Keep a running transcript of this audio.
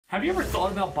Have you ever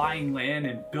thought about buying land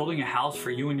and building a house for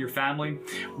you and your family?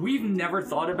 We've never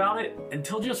thought about it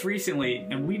until just recently,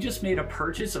 and we just made a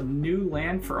purchase of new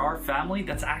land for our family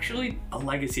that's actually a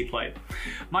legacy play.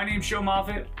 My name's Joe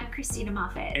Moffett. I'm Christina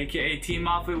Moffett. AKA Team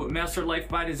Moffett with Master Life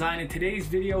by Design, and today's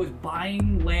video is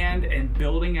buying land and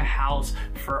building a house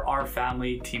for our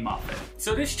family, Team Moffett.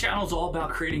 So this channel is all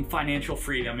about creating financial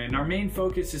freedom, and our main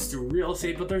focus is through real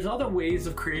estate, but there's other ways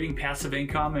of creating passive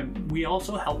income, and we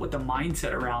also help with the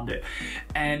mindset around it.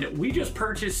 And we just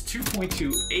purchased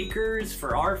 2.2 acres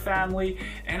for our family,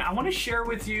 and I want to share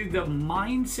with you the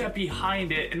mindset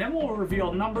behind it, and then we'll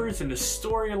reveal numbers and the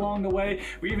story along the way.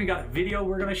 We even got a video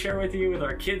we're going to share with you with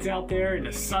our kids out there in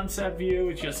the sunset view.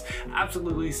 It's just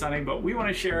absolutely stunning, but we want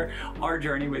to share our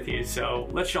journey with you, so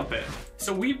let's jump in.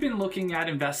 So we've been looking at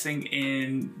investing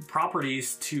in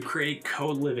properties to create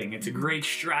co-living. It's a great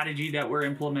strategy that we're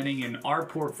implementing in our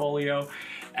portfolio,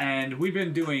 and we've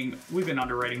been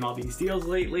underwriting all these deals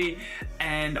lately,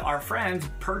 and our friends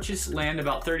purchased land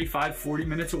about 35-40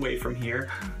 minutes away from here.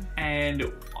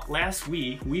 And last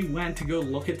week we went to go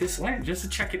look at this land just to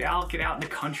check it out, get out in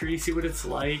the country, see what it's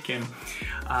like. And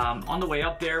on the way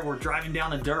up there, we're driving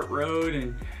down a dirt road,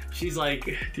 and she's like,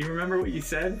 do you remember what you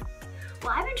said?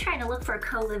 Well, I've been trying to look for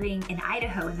co-living in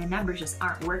Idaho and the numbers just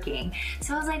aren't working.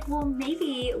 So I was like, well,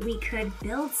 maybe we could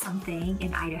build something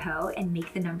in Idaho and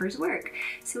make the numbers work.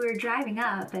 So we were driving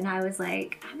up and I was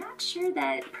like, I'm not sure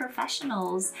that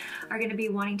professionals are gonna be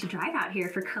wanting to drive out here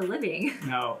for co-living.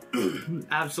 No,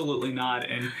 absolutely not.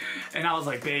 And I was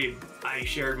like, babe, I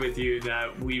shared with you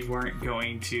that we weren't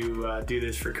going to do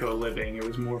this for co-living. It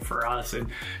was more for us.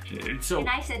 And so. And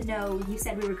I said, no, you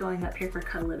said we were going up here for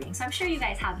co-living. So I'm sure you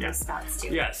guys have those thoughts.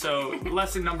 Yeah, so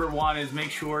lesson number one is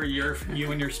make sure you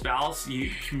and your spouse, you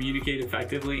communicate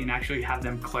effectively and actually have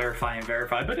them clarify and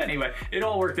verify. But anyway, it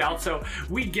all worked out. So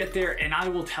we get there, and I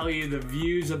will tell you the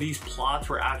views of these plots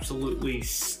were absolutely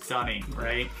stunning,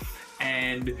 right?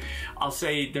 And I'll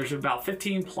say there's about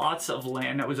 15 plots of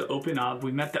land that was open up.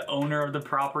 We met the owner of the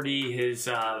property. It's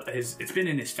been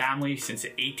in his family since the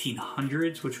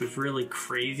 1800s, which was really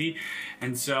crazy.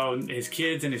 And so his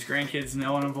kids and his grandkids,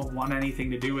 no one of them want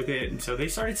anything to do with it. And so they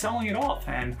started selling it off.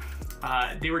 And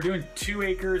they were doing 2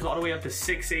 acres all the way up to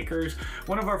 6 acres.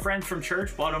 One of our friends from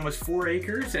church bought almost 4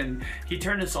 acres, and he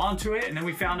turned us onto it. And then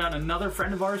we found out another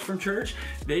friend of ours from church,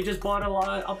 they just bought a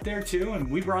lot up there too.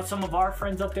 And we brought some of our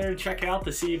friends up there to check out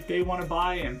to see if they want to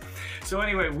buy. And so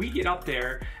anyway, we get up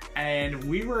there and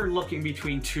we were looking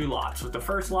between 2 lots. So the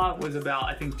first lot was about,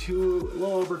 I think, a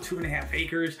little over 2.5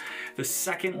 acres. The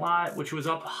second lot, which was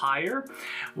up higher,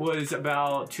 was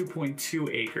about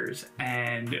 2.2 acres.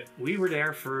 And we were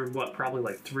there for what, probably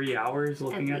like 3 hours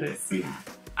looking at it. Yeah.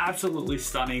 Absolutely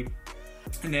stunning.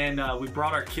 And then we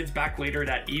brought our kids back later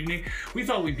that evening. We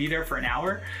thought we'd be there for an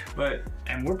hour,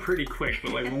 and we're pretty quick.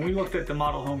 But like when we looked at the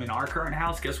model home in our current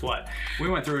house, guess what? We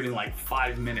went through it in like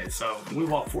 5 minutes. So we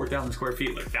walked 4,000 square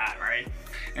feet like that, right?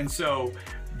 And so,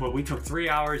 but we took 3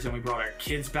 hours, and we brought our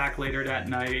kids back later that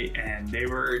night, and they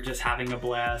were just having a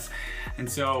blast.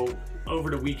 And so over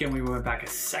the weekend, we went back a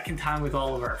second time with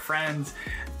all of our friends,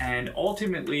 and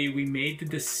ultimately we made the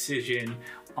decision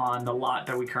on the lot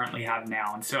that we currently have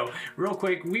now. And so real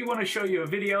quick, we want to show you a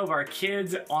video of our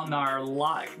kids on our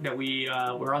lot that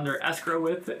we're under escrow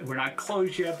with. We're not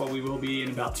closed yet, but we will be in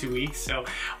about 2 weeks. So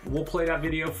we'll play that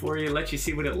video for you, let you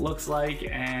see what it looks like,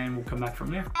 and we'll come back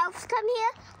from there. Elves come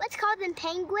here. Let's call them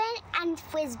Penguin and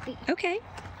Frisbee. Okay.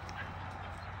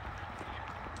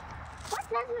 What's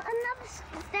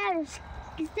another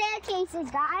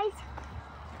staircases, guys?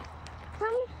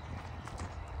 Come.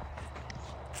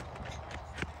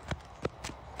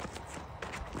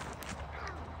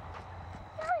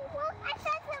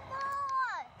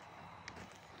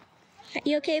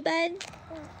 You okay, bud?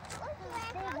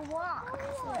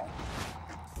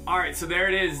 All right, so there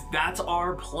it is. That's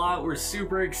our plot. We're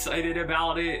super excited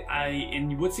about it.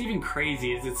 And what's even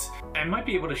crazy is I might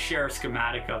be able to share a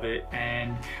schematic of it.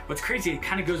 And what's crazy, it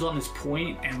kind of goes on this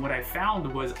point, and what I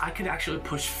found was I could actually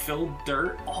push filled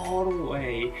dirt all the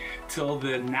way till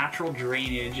the natural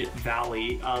drainage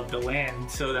valley of the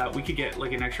land, so that we could get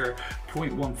like an extra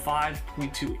 0.15,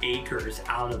 0.2 acres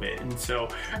out of it. And so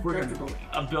we're gonna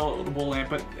a buildable land,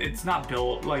 but it's not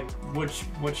built. Like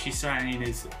what she's saying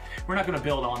is we're not gonna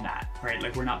build on that, right?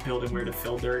 Like we're not building where the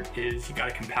fill dirt is. You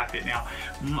gotta compact it. Now,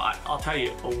 I'll tell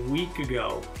you, a week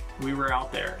ago, we were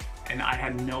out there and I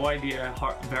had no idea,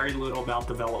 very little about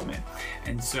development.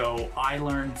 And so I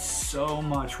learned so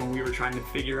much when we were trying to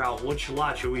figure out which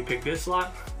lot, should we pick this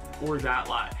lot or that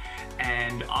lot?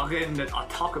 And I'll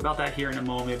talk about that here in a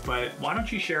moment, but why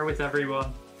don't you share with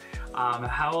everyone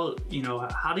how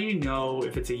do you know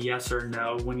if it's a yes or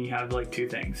no when you have like two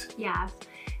things? Yeah.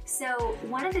 So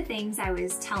one of the things I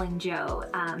was telling Joe,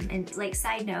 and like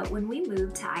side note, when we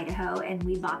moved to Idaho and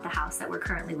we bought the house that we're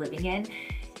currently living in,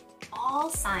 all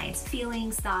signs,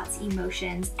 feelings, thoughts,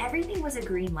 emotions, everything was a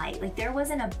green light. Like there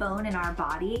wasn't a bone in our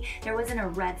body, there wasn't a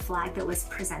red flag that was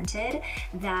presented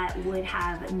that would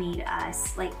have made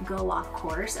us like go off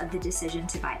course of the decision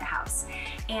to buy the house.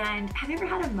 And have you ever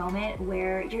had a moment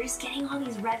where you're just getting all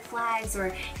these red flags,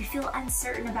 or you feel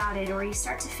uncertain about it, or you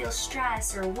start to feel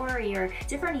stress or worry, or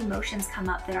different emotions come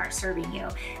up that aren't serving you?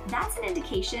 That's an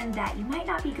indication that you might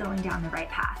not be going down the right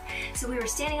path. So we were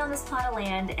standing on this plot of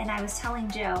land and I was telling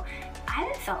Joe, I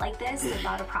haven't felt like this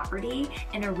about a property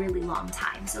in a really long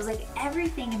time. So it was like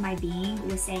everything in my being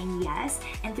was saying yes.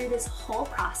 And through this whole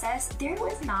process, there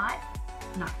was I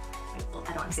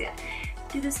don't want to say that.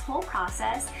 Through this whole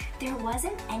process, there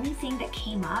wasn't anything that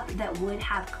came up that would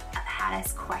have had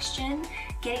us question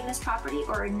getting this property,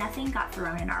 or nothing got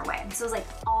thrown in our way. So it was like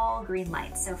all green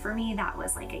lights. So for me, that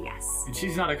was like a yes. And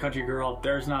she's not a country girl.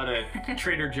 There's not a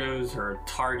Trader Joe's or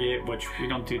Target, which we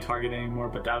don't do Target anymore,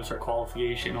 but that was her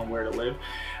qualification on where to live.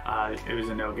 It was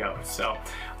a no-go. So,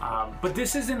 but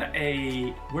this isn't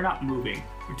we're not moving.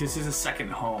 This is a second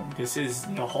home. This is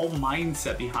the whole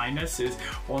mindset behind this is,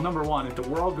 well, number one, if the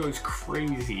world goes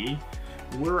crazy,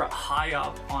 we're high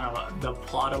up on the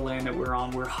plot of land that we're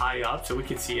on. We're high up, so we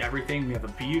can see everything. We have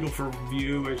a beautiful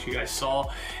view, as you guys saw,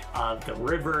 the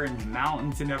river and the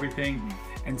mountains and everything.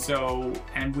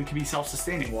 And we can be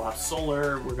self-sustaining. We'll have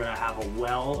solar. We're gonna have a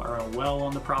well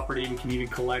on the property. We can even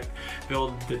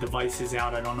build the devices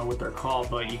out. I don't know what they're called,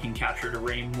 but you can capture the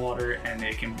rainwater and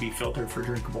it can be filtered for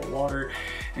drinkable water.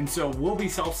 And so we'll be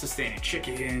self-sustaining.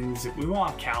 Chickens, we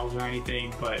won't have cows or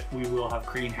anything, but we will have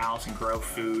greenhouse and grow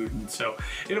food. And so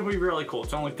it'll be really cool.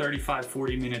 It's only 35,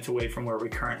 40 minutes away from where we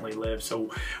currently live.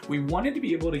 So we wanted to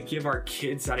be able to give our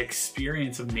kids that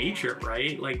experience of nature,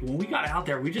 right? Like when we got out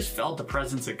there, we just felt the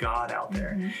presence of God out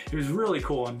there. It was really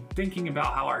cool. And thinking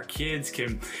about how our kids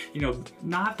can,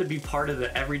 not have to be part of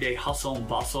the everyday hustle and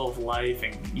bustle of life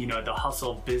and, the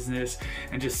hustle of business,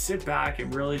 and just sit back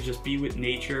and really just be with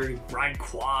nature, ride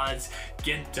quads,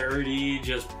 get dirty,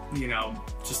 just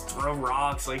throw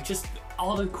rocks, like just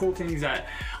all the cool things that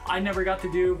I never got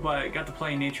to do, but got to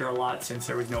play in nature a lot since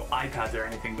there was no iPads or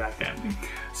anything back then.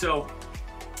 So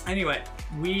anyway,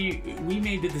 we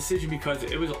made the decision because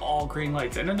it was all green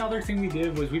lights. And another thing we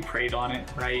did was we prayed on it,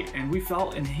 right? And we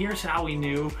felt, and here's how we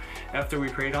knew after we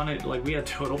prayed on it, like we had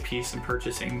total peace in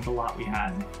purchasing the lot we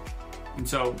had. And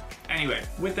so anyway,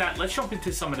 with that, let's jump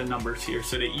into some of the numbers here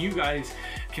so that you guys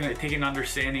can take an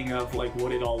understanding of like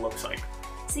what it all looks like.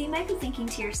 So you might be thinking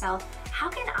to yourself, how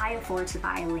can I afford to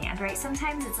buy land, right?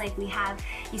 Sometimes it's like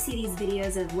you see these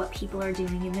videos of what people are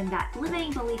doing, and then that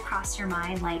limiting belief crossed your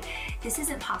mind, like, this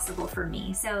isn't possible for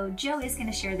me. So Joe is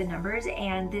gonna share the numbers,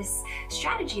 and this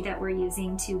strategy that we're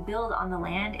using to build on the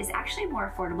land is actually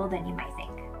more affordable than you might think.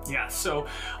 Yeah, so,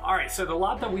 all right, so the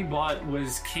lot that we bought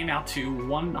came out to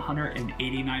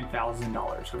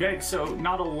 $189,000, okay? So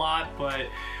not a lot, but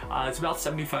it's about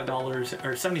 $75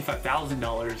 or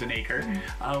 $75,000 an acre,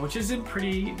 which isn't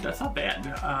that's not bad.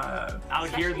 Out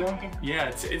here though, yeah,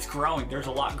 it's growing. There's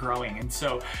a lot growing. And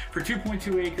so for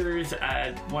 2.2 acres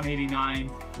at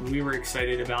 189, we were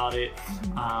excited about it.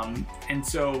 And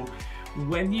so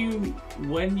when you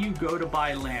go to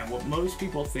buy land, what most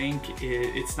people think is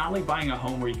it's not like buying a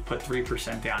home where you put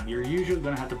 3% down. You're usually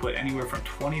going to have to put anywhere from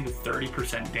 20 to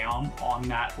 30% down on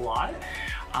that lot,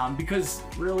 because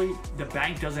really the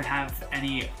bank doesn't have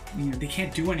any, they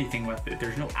can't do anything with it.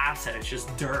 There's no asset, it's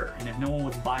just dirt. And if no one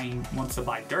wants to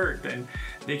buy dirt, then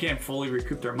they can't fully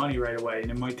recoup their money right away, and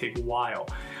it might take a while.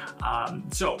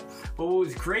 But what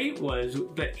was great was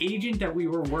the agent that we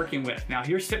were working with. Now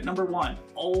here's tip number one,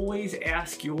 always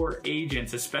ask your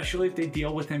agents, especially if they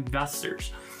deal with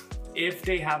investors, if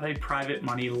they have a private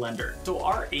money lender. So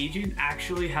our agent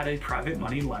actually had a private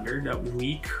money lender that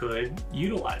we could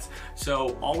utilize.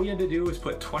 So all we had to do was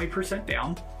put 20%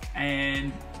 down,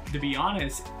 and to be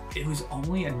honest, it was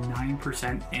only a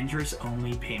 9% interest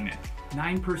only payment,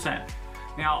 9%.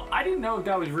 Now, I didn't know if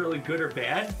that was really good or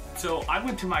bad, so I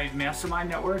went to my mastermind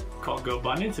network called Go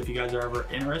Abundance. If you guys are ever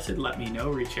interested, let me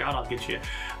know, reach out, I'll get you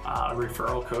a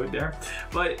referral code there.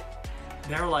 But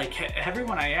they're like,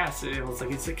 everyone I asked, it was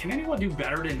like, can anyone do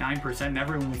better than 9%? And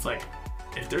everyone was like,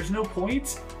 if there's no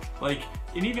points, like,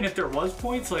 And even if there was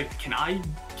points, like, can I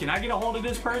get a hold of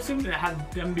this person and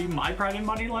have them be my private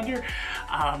money lender?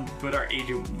 But our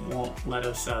agent won't let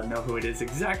us know who it is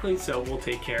exactly, so we'll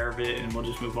take care of it and we'll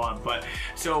just move on. But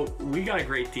so we got a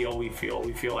great deal. We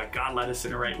feel like God led us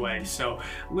in the right way. So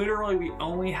literally, we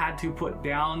only had to put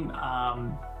down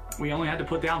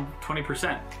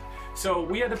 20%. So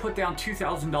we had to put down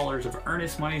 $2,000 of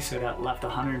earnest money, so that left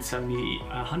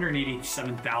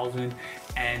 $187,000,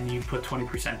 and you put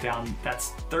 20% down, that's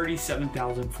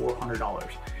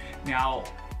 $37,400. Now,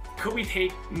 could we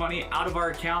take money out of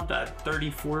our account, that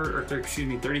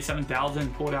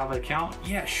 $37,000, pull it out of the account?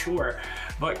 Yeah, sure,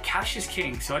 but cash is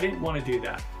king, so I didn't want to do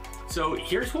that. So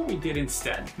here's what we did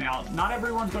instead. Now, not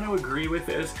everyone's going to agree with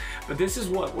this, but this is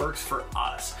what works for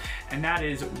us. And that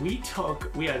is, we had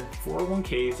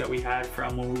 401ks that we had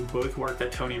from when we both worked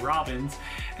at Tony Robbins.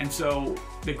 And so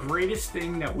the greatest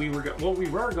thing that we were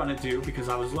going to do, because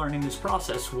I was learning this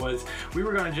process, was we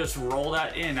were going to just roll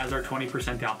that in as our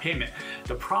 20% down payment.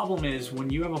 The problem is, when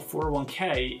you have a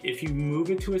 401k, if you move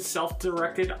it to a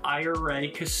self-directed IRA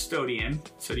custodian,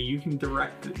 so that you can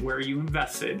direct where you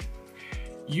invested,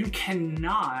 you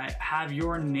cannot have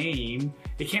your name,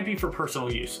 it can't be for personal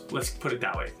use. Let's put it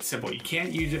that way, simple. You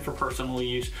can't use it for personal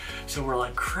use. So we're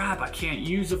like, crap, I can't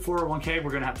use the 401k.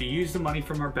 We're gonna have to use the money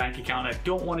from our bank account. I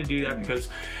don't wanna do that because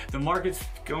the market's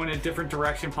going a different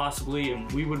direction possibly, and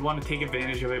we would wanna take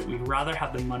advantage of it. We'd rather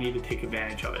have the money to take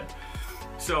advantage of it.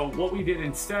 So what we did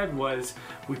instead was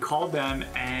we called them,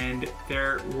 and we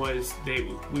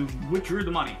withdrew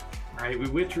the money. Right? We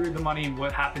withdrew the money, and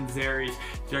what happens there is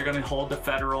they're going to hold the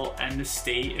federal and the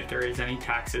state if there is any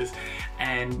taxes,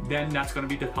 and then that's going to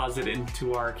be deposited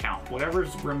into our account.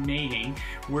 Whatever's remaining,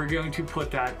 we're going to put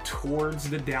that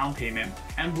towards the down payment,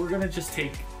 and we're going to just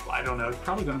take, I don't know, it's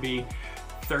probably going to be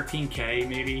 $13K,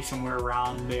 maybe somewhere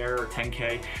around there, or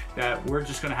 $10K, that we're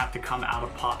just gonna have to come out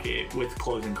of pocket with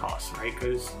closing costs, right?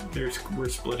 Because we're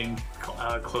splitting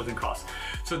closing costs.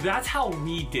 So that's how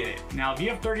we did it. Now, if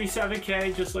you have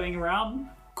 $37K just laying around,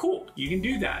 cool, you can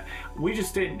do that. We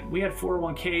just didn't. We had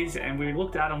 401ks, and we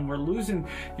looked at them. We're losing,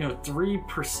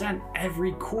 3%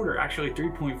 every quarter. Actually,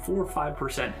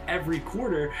 3.45% every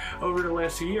quarter over the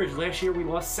last 2 years. Last year, we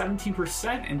lost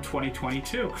 17% in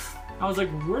 2022. I was like,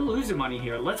 we're losing money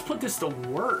here. Let's put this to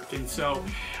work. And so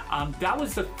that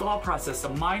was the thought process, the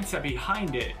mindset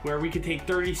behind it, where we could take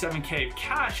 $37K of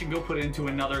cash and go put it into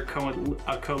another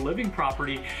co-living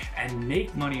property and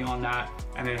make money on that,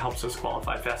 and it helps us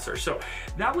qualify faster. So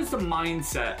that was the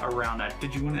mindset around that.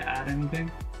 Did you want to add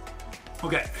anything?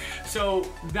 Okay, so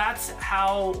that's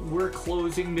how we're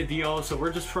closing the deal. So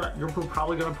we're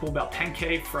probably going to pull about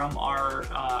 10K from our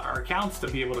accounts to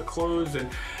be able to close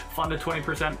and fund the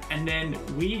 20%. And then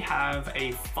we have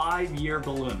a 5-year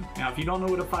balloon. Now, if you don't know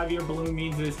what a 5-year balloon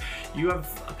means, is you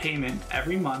have a payment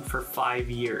every month for 5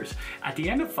 years. At the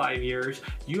end of 5 years,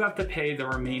 you have to pay the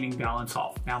remaining balance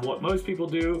off. Now, what most people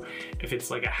do, if it's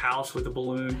like a house with a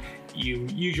balloon, you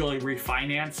usually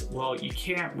refinance. Well, you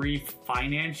can't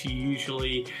refinance. You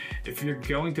usually, if you're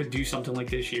going to do something like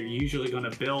this, you're usually going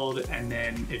to build, and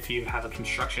then if you have a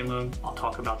construction loan, I'll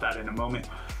talk about that in a moment.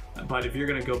 But if you're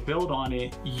going to go build on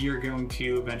it, you're going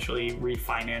to eventually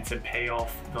refinance and pay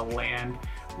off the land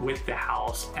with the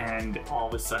house, and all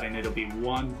of a sudden it'll be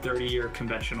one 30-year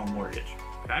conventional mortgage.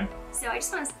 Okay. So I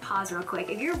just want to pause real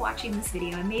quick. If you're watching this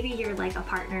video and maybe you're like a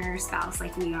partner or spouse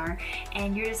like we are,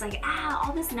 and you're just like,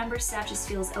 all this number stuff just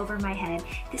feels over my head.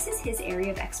 This is his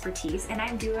area of expertise, and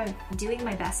I'm doing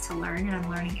my best to learn, and I'm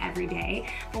learning every day.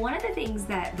 But one of the things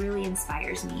that really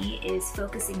inspires me is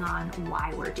focusing on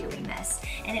why we're doing this.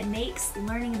 And it makes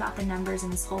learning about the numbers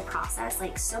and this whole process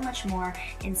like so much more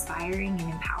inspiring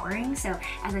and empowering. So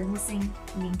as I'm listening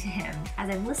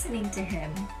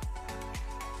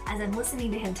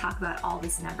to him talk about all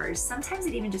these numbers, sometimes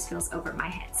it even just feels over my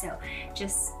head. So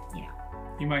just,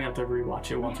 you might have to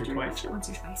rewatch it once or twice.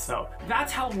 So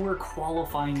that's how we're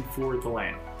qualifying for the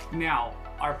land. Now,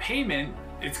 our payment,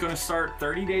 it's going to start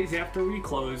 30 days after we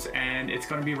close, and it's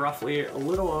going to be roughly a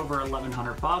little over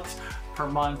 $1,100 per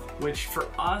month, which for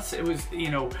us, it was, we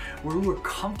were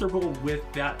comfortable with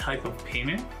that type of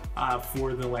payment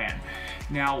for the land.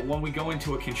 Now, when we go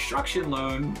into a construction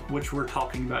loan, which we're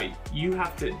talking about,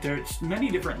 there's many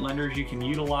different lenders you can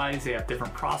utilize. They have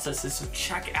different processes, so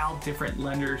check out different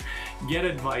lenders, get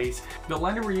advice. The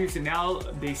lender we're using now,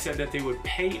 they said that they would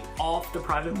pay off the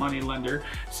private money lender,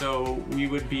 so we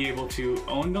would be able to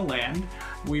own the land,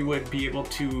 we would be able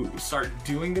to start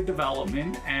doing the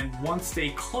development, and once they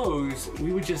close,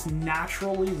 we would just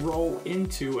naturally roll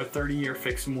into a 30-year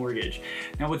fixed mortgage.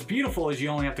 Now, what's beautiful is you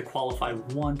only have to qualify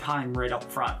one time right up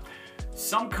front.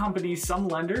 Some companies, some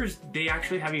lenders, they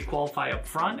actually have you qualify up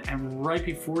front and right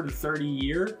before the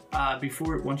 30-year,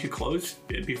 once you close,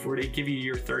 before they give you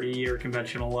your 30-year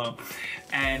conventional loan.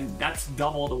 And that's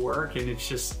double the work, and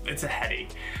it's a headache.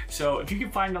 So if you can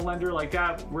find a lender like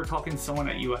that, we're talking to someone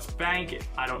at US Bank.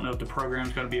 I don't know if the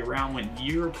program's gonna be around when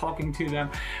you're talking to them,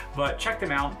 but check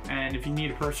them out. And if you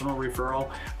need a personal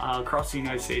referral across the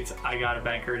United States, I got a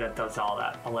banker that does all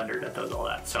that, a lender that does all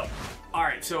that. So, all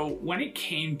right, so when it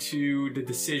came to the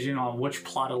decision on which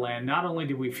plot of land, not only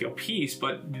did we feel peace,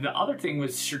 but the other thing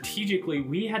was strategically,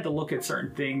 we had to look at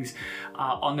certain things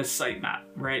on the site map,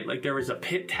 right? Like there was a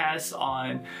pit test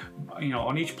on,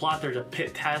 on each plot there's a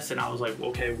pit test, and I was like,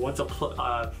 okay, what's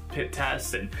a pit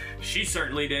test? And she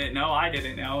certainly didn't know, I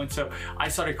didn't know. And so I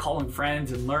started calling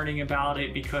friends and learning about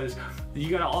it, because you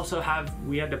gotta also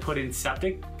we had to put in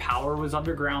septic. Power was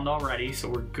underground already, so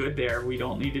we're good there. We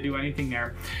don't need to do anything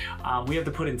there. We have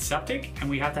to put in septic, and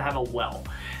we have to have a well.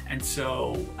 And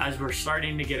so as we're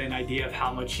starting to get an idea of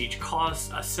how much each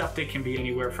costs, a septic can be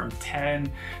anywhere from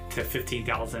 $10,000 to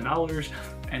 $15,000.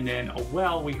 And then a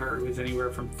well, we heard, was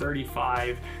anywhere from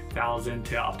 $35,000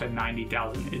 to up to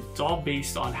 $90,000. It's all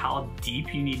based on how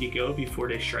deep you need to go before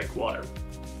they strike water.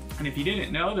 And if you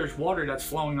didn't know, there's water that's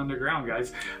flowing underground,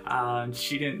 guys.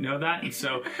 She didn't know that, and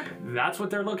so that's what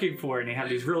they're looking for, and they have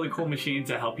these really cool machines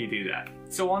that help you do that.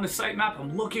 So on the site map,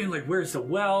 I'm looking like, where's the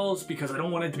wells? Because I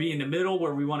don't want it to be in the middle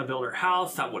where we want to build our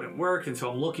house. That wouldn't work, and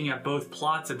so I'm looking at both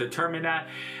plots to determine that.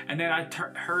 And then I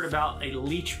heard about a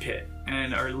leach pit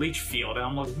or leach field, and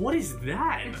I'm like, what is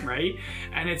that, right?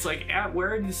 And it's like at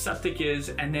where the septic is,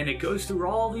 and then it goes through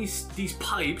all these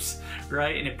pipes,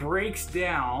 right? And it breaks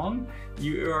down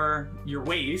your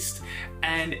waste,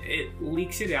 and it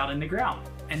leaks it out in the ground.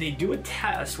 And they do a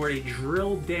test where they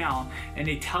drill down, and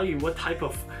they tell you what type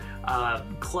of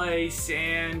clay,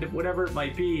 sand, whatever it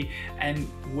might be, and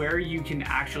where you can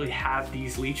actually have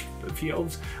these leach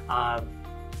fields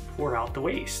pour out the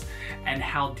waste and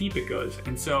how deep it goes.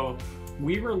 And so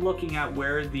we were looking at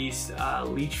where these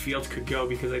leach fields could go,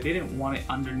 because I didn't want it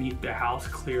underneath the house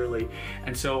clearly.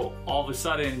 And so all of a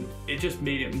sudden it just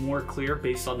made it more clear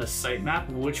based on the site map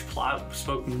which plot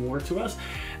spoke more to us.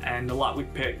 And the lot we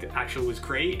picked actually was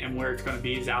great, and where it's going to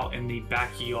be is out in the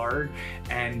backyard,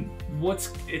 and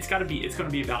it's going to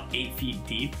be about 8 feet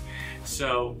deep.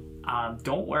 So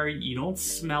don't worry, you don't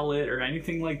smell it or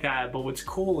anything like that, but what's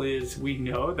cool is we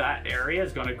know that area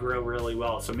is going to grow really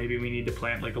well, so maybe we need to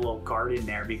plant like a little garden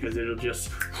there, because it'll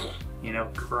just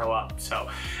grow up. So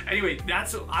anyway,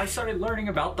 I started learning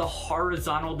about the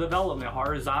horizontal development.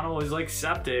 Horizontal is like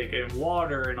septic and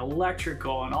water and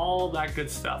electrical and all that good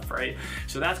stuff, right?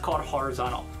 So that's called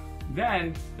horizontal.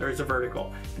 Then there's a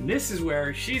vertical, and this is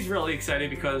where she's really excited,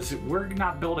 because we're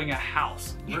not building a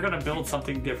house. We're gonna build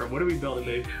something different. What are we building,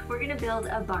 babe? We're gonna build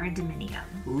a barn dominium.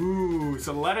 Ooh,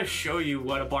 so let us show you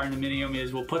what a barn dominium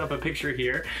is. We'll put up a picture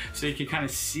here so you can kind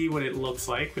of see what it looks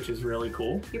like, which is really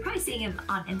cool. You're probably seeing them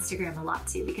on Instagram a lot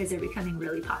too, because they're becoming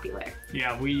really popular.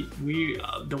 Yeah,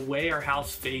 the way our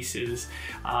house faces,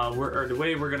 the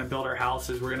way we're gonna build our house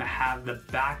is we're gonna have the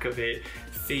back of it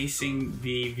facing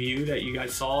the view that you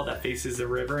guys saw that faces the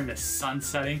river and the sun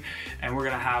setting, and we're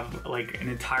gonna have like an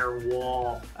entire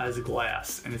wall as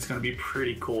glass, and it's gonna be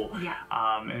pretty cool. Yeah.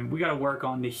 And we got to work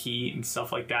on the heat and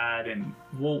stuff like that, and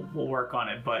we'll work on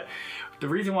it. But the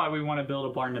reason why we want to build a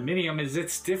barn dominium is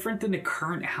it's different than the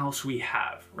current house we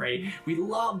have, right? We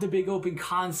love the big open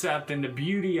concept and the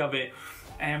beauty of it,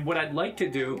 and what I'd like to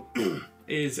do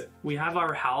is we have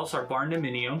our house, our barn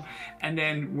dominium, and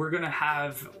then we're gonna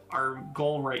have our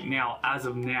goal right now, as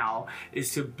of now,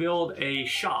 is to build a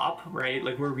shop, right?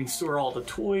 Like where we can store all the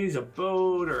toys, a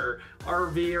boat or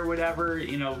RV or whatever,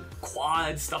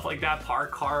 quads, stuff like that,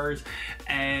 park cars.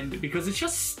 And because it's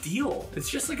just steel, it's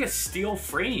just like a steel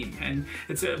frame, and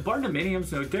it's a barn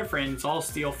dominium's no different. It's all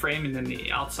steel frame, and then the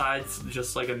outside's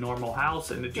just like a normal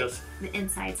house, and the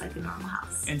inside's like a normal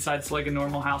house. Inside's like a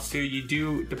normal house too. You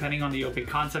do, depending on the open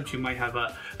concept, you might have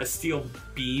a steel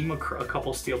beam, a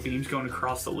couple steel beams going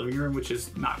across the living room, which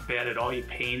is not bad at all. You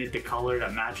painted the color,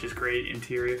 that matches great.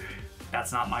 Interior,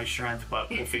 that's not my strength, but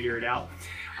we'll figure it out.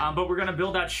 But we're gonna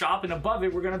build that shop, and above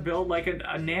it we're gonna build like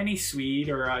a nanny suite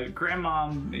or a grandma,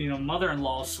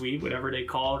 mother-in-law suite, whatever they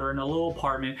call it, or in a little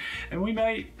apartment. And we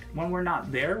might, when we're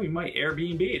not there, we might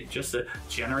Airbnb it just to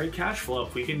generate cash flow.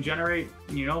 If we can generate,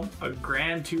 $1,000,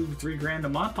 $2,000, $3,000 a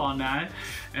month on that,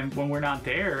 and when we're not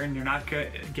there and they're not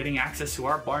getting access to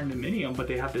our barn dominium, but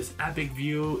they have this epic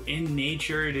view in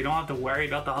nature, they don't have to worry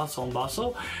about the hustle and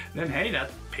bustle, then hey, that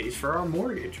pays for our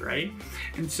mortgage, right?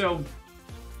 And so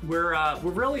we're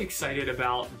really excited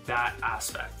about that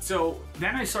aspect. So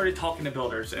then I started talking to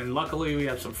builders, and luckily we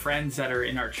have some friends that are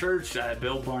in our church that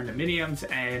build barn dominiums,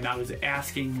 and I was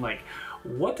asking, like,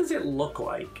 what does it look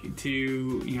like to,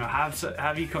 you know,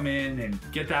 have you come in and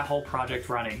get that whole project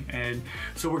running? And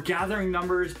so we're gathering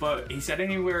numbers, but he said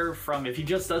anywhere from, if he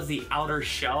just does the outer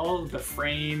shell, the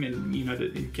frame, and, you know,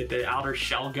 get the outer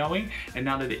shell going, and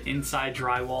not the inside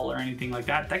drywall or anything like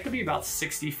that, that could be about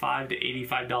 $65 to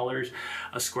 $85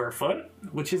 a square foot,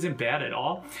 which isn't bad at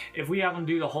all. If we have them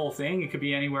do the whole thing, it could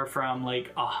be anywhere from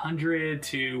like 100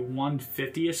 to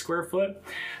 150 a square foot.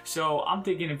 So I'm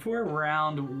thinking if we're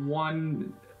around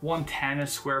 110 a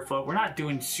square foot, we're not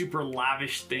doing super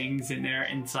lavish things in there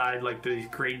inside, like these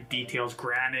great details,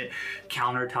 granite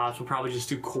countertops. We'll probably just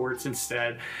do quartz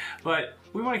instead, but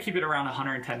we want to keep it around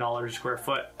 $110 a square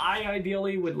foot. I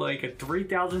ideally would like a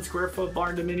 3,000 square foot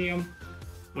barn dominium.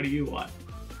 What do you want?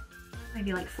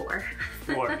 Maybe like 4.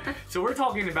 4. So we're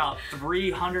talking about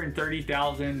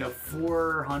 330,000 to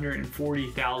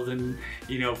 440,000,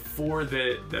 you know, for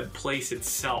the place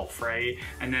itself, right?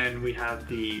 And then we have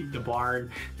the barn.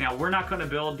 Now we're not going to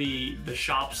build the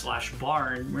shop /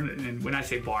 barn. And when I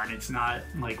say barn, it's not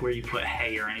like where you put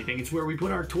hay or anything. It's where we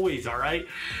put our toys, all right?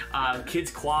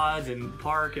 Kids quads and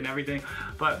park and everything.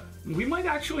 But we might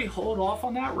actually hold off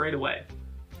on that right away.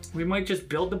 We might just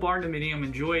build the barn dominium,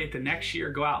 enjoy it the next year,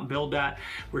 go out and build that.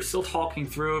 We're still talking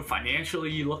through it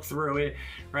financially, you look through it,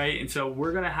 right? And so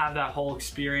we're gonna have that whole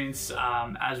experience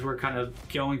as we're kind of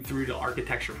going through the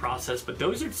architecture process. But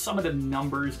those are some of the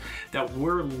numbers that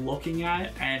we're looking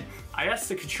at. And I asked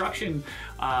the construction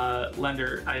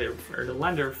lender, or the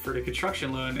lender for the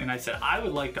construction loan, and I said, I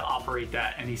would like to operate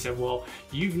that. And he said, well,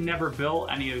 you've never built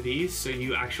any of these, so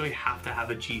you actually have to have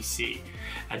a GC,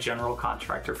 a general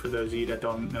contractor, for those of you that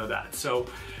don't know that. So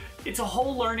it's a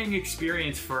whole learning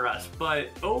experience for us, but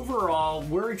overall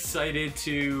we're excited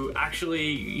to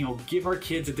actually, you know, give our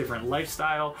kids a different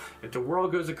lifestyle. If the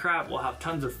world goes to crap, we'll have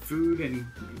tons of food and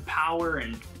power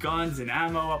and guns and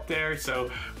ammo up there,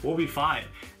 so we'll be fine.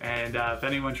 And if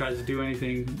anyone tries to do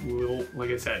anything, we'll,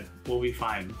 like I said, we'll be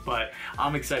fine. But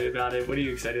I'm excited about it. What are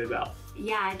you excited about?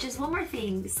 Yeah, just one more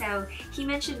thing. So he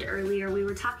mentioned earlier, we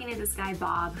were talking to this guy,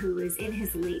 Bob, who was in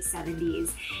his late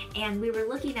 70s, and we were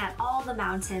looking at all the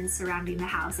mountains surrounding the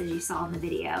house, as you saw in the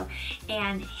video,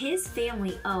 and his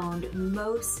family owned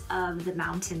most of the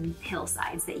mountain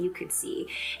hillsides that you could see.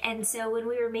 And so when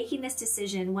we were making this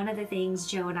decision, one of the things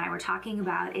Joe and I were talking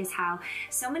about is how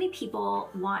so many people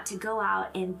want to go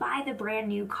out and buy the brand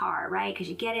new car, right? Because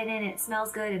you get it in and it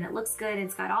smells good and it looks good and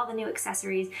it's got all the new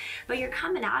accessories, but you're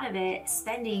coming out of it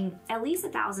spending at least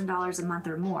 $1,000 a month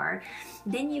or more.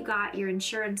 Then you got your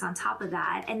insurance on top of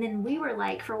that. And then we were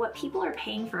like, for what people are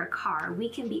paying for a car, we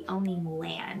can be owning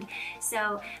land.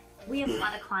 So we have a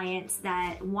lot of clients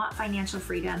that want financial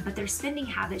freedom, but their spending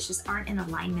habits just aren't in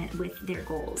alignment with their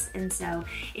goals. And so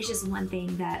it's just one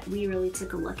thing that we really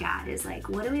took a look at, is like,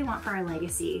 what do we want for our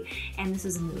legacy? And this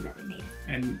was a move that we made.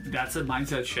 And that's a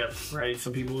mindset shift, right?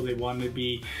 Some people, they want to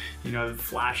be, you know,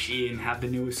 flashy and have the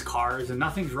newest cars, and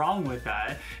nothing's wrong with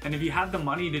that. And if you have the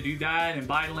money to do that and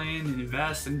buy land and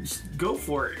invest, and just go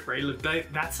for it, right? Look,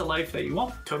 that's the life that you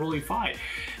want, totally fine.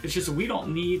 It's just, we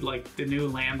don't need like the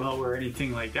new Lambo or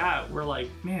anything like that. We're like,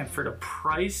 man, for the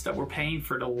price that we're paying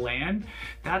for the land,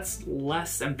 that's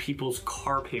less than people's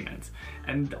car payments.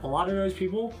 And a lot of those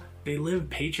people, they live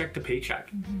paycheck to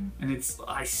paycheck. And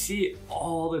I see it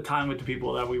all the time with the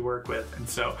people that we work with. And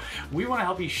so we want to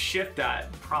help you shift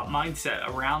that mindset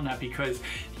around that, because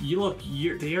you look,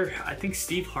 I think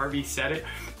Steve Harvey said it,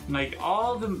 like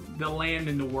all the land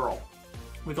in the world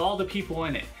with all the people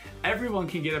in it, everyone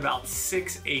can get about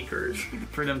 6 acres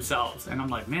for themselves. And I'm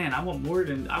like, man, I want more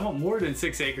than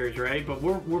 6 acres, right? But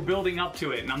we're building up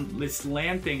to it. And this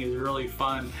land thing is really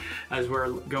fun as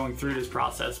we're going through this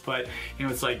process. But you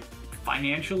know, it's like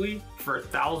financially, for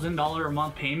 $1,000 a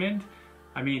month payment,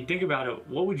 I mean, think about it.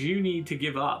 What would you need to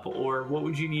give up, or what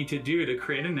would you need to do to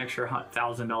create an extra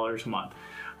 $1,000 a month?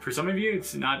 For some of you,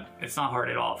 it's not hard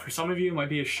at all. For some of you, it might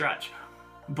be a stretch.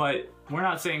 But we're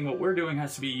not saying what we're doing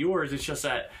has to be yours. It's just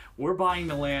that we're buying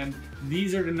the land.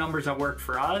 These are the numbers that work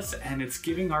for us, and it's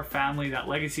giving our family that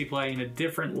legacy play in a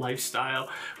different lifestyle,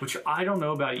 which I don't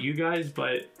know about you guys,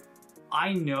 but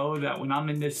I know that when I'm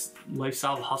in this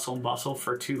lifestyle of hustle and bustle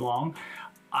for too long,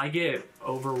 I get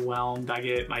overwhelmed. I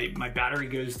get my battery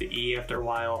goes to E after a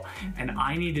while, and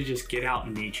I need to just get out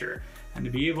in nature. and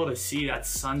to be able to see that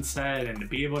sunset and to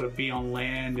be able to be on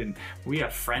land, and we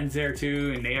have friends there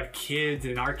too, and they have kids,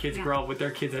 and our kids grow up with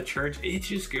their kids at church. It's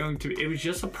just it was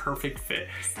just a perfect fit.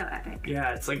 So epic.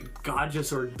 Yeah, it's like God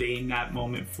just ordained that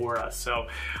moment for us. So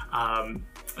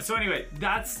so anyway,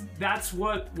 that's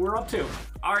what we're up to.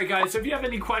 All right, guys, so if you have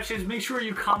any questions, make sure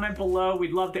you comment below.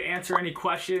 We'd love to answer any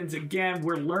questions. Again,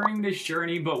 we're learning this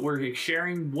journey, but we're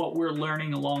sharing what we're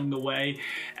learning along the way.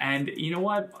 And you know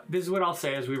what? This is what I'll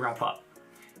say as we wrap up.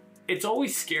 It's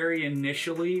always scary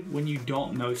initially when you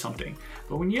don't know something,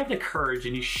 but when you have the courage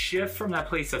and you shift from that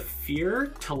place of fear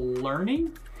to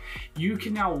learning, you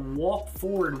can now walk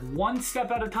forward one step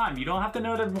at a time. You don't have to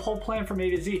know the whole plan from A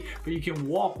to Z, but you can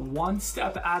walk one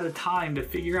step at a time to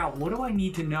figure out, what do I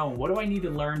need to know? What do I need to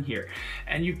learn here?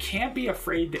 And you can't be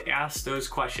afraid to ask those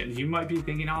questions. You might be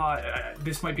thinking, oh,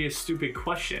 this might be a stupid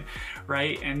question,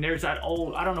 right? And there's that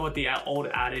old, I don't know what the old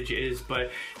adage is,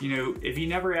 but you know, if you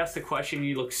never ask the question,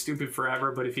 you look stupid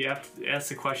forever. But if you have to ask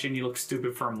the question, you look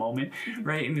stupid for a moment,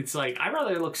 right? And it's like, I'd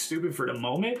rather look stupid for the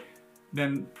moment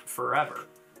than forever.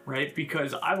 Right?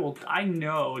 Because I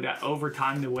know that over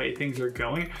time, the way things are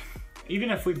going,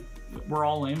 even if we're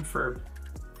all in for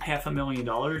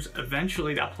 $500,000,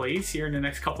 eventually that place here in the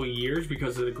next couple of years,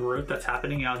 because of the growth that's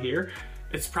happening out here,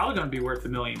 it's probably going to be worth $1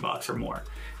 million or more.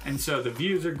 And so the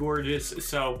views are gorgeous.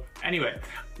 So anyway,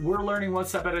 we're learning one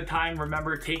step at a time.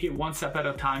 Remember, take it one step at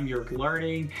a time. You're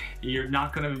learning. You're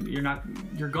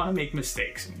gonna make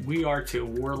mistakes. We are too.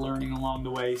 We're learning along the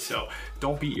way. So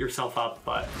don't beat yourself up,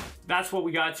 but that's what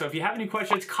we got. So if you have any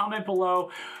questions, comment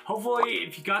below. Hopefully,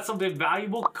 if you got something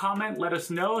valuable, comment, let us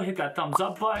know. Hit that thumbs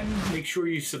up button. Make sure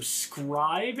you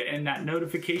subscribe, and that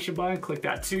notification button, click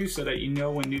that too, so that you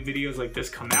know when new videos like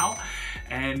this come out.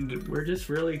 And we're just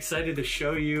really excited to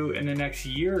show you in the next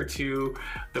year or two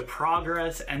the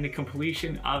progress and the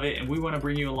completion of it. And we want to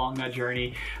bring you along that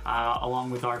journey along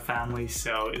with our family.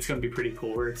 So it's going to be pretty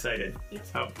cool. We're excited. Yep.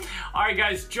 So, all right,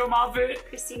 guys, Joe Moffett,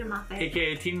 Christina Moffett,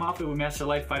 aka Team Moffett with Master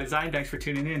Life by Design. Thanks for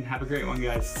tuning in. Have a great one,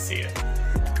 guys. See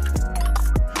ya.